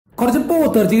കുറച്ച്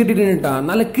പോത്തിറച്ചി കിട്ടിയിട്ടാ,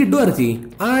 നല്ല കിഡു ഇറച്ചി.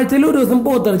 ആഴ്ചയിൽ ഒരു ദിവസം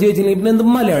പോത്തിറച്ചി വെച്ചിട്ടുണ്ടെങ്കിൽ പിന്നെ എന്ത്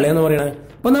മലയാളിയാന്ന് പറയണേ.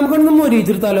 അപ്പൊ നമുക്കൊന്ന്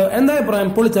മൊരിച്ചെടുത്താലോ? എന്താ അഭിപ്രായം?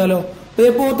 പൊളിച്ചാലോ?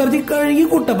 പോത്തിറച്ചി കഴുകി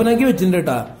കുട്ടപ്പനാക്കി വെച്ചിട്ടുണ്ട്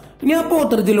കേട്ടാ. ഇനി ആ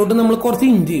പോത്തിറച്ചിയിലോട്ട് നമ്മൾ കുറച്ച്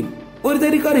ഇഞ്ചിയും, ഒരു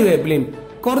തരി കറിവേപ്പിലയും,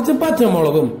 കുറച്ച്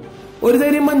പച്ചമുളകും, ഒരു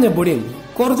തരി മഞ്ഞപ്പൊടിയും,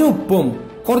 കുറച്ച് ഉപ്പും,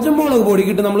 കുറച്ച് മുളക് പൊടി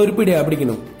ഇട്ട് നമ്മൾ ഒരു പിടിയാ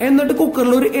പിടിക്കണം. എന്നിട്ട്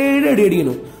കുക്കറിൽ ഒരു 7 അടി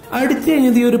അടിക്കണം. അടിച്ചു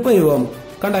കഴിഞ്ഞത് ഈ ഒരു പരിവാം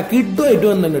കണ്ട കിഡുമായിട്ട്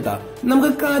വന്നിട്ടാ.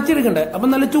 നമുക്ക് കാച്ചെടുക്കണ്ടേ. അപ്പൊ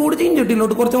നല്ല ചൂട്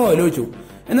ചീഞ്ചട്ടിയിലോട്ട് കുറച്ച് ഓയിൽ ഒഴിച്ചു.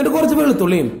 എന്നിട്ട് കുറച്ച്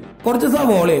വെളുത്തുള്ളിയും, കുറച്ച്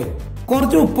സവോളയും,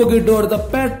 കുറച്ച് ഉപ്പൊക്കെ ഇട്ട് കൊടുത്താൽ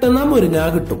പെട്ടെന്ന് മുരിഞ്ഞാ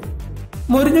കിട്ടും.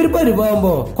 മുരിഞ്ഞൊരു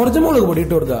പരിവാകുമ്പോ കുറച്ച് മുളക് പൊടി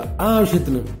ഇട്ട് കൊടുക്കുക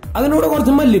ആവശ്യത്തിന്. അതിനോട്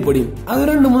കുറച്ച് മല്ലിപ്പൊടിയും, അത്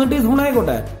 2-3 ടീസ്പൂൺ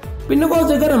ആയിക്കോട്ടെ. പിന്നെ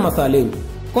കുറച്ച് ഗരം മസാലയും,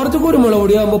 കുറച്ച് കുരുമുളക്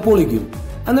പൊടി ആകുമ്പോ പൊളിക്കും.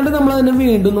 എന്നിട്ട് നമ്മൾ അതിനെ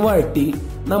വീണ്ടും വഴറ്റി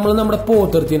നമ്മൾ നമ്മുടെ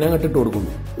പോത്തിറച്ചിനെ അങ്ങോട്ട് ഇട്ട്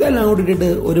കൊടുക്കുന്നു. ഇതെല്ലാം കൂടി ഇട്ടിട്ട്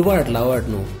ഒരു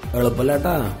വഴറ്റണു.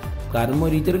 എളുപ്പമല്ലാട്ടാ, കാരണം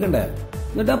മൊരിച്ചെടുക്കണ്ടേ.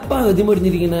 എന്നിട്ട് ആ പകുതി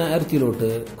മൊരിഞ്ഞിരിക്കുന്ന ഇറച്ചിയിലോട്ട്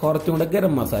കുറച്ചും കൂടെ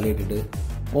ഗരം മസാല ഇട്ടിട്ട്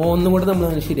ഒന്നും കൂടെ നമ്മൾ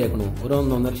അതിനെ ശരിയാക്കണു. ഒരു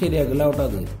 1.5 ശരിയാക്കില്ല കേട്ടോ.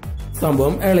 അത്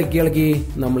സംഭവം ഇളക്കി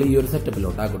നമ്മൾ ഈ ഒരു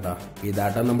സെറ്റപ്പിലോട്ട് ആക്കട്ടാ.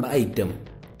 ഇതാട്ടാ നമ്മുടെ ഐറ്റം.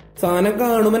 സാധനം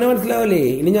കാണുമ്പോ മനസ്സിലാവല്ലേ.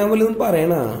 ഇനി ഞാൻ വല്ലതും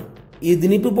പറയണ,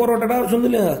 ഇതിനിപ്പോ പൊറോട്ടയുടെ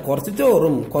ആവശ്യമൊന്നുമില്ല. കുറച്ച്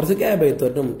ചോറും കുറച്ച് ക്യാബേജ്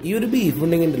തോട്ടും ഈ ഒരു ബീഫ്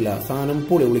ഉണ്ടെങ്കിൽ ഉണ്ടല്ല, സാധനം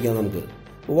പൊളി വിളിക്കാം നമുക്ക്.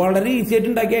 വളരെ ഈസി ആയിട്ട്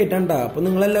ഉണ്ടാക്കിയ ഐറ്റാണ്ടാ. അപ്പൊ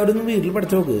നിങ്ങൾ എല്ലാവരും ഒന്ന് വീട്ടിൽ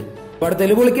പഠിച്ചു നോക്ക്.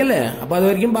 പഠിത്തല് പൊളിക്കല്ലേ. അപ്പൊ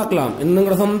അതുവരെയും പാക്കലാം. ഇന്ന്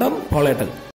നിങ്ങളുടെ സ്വന്തം പൊളേട്ടൻ.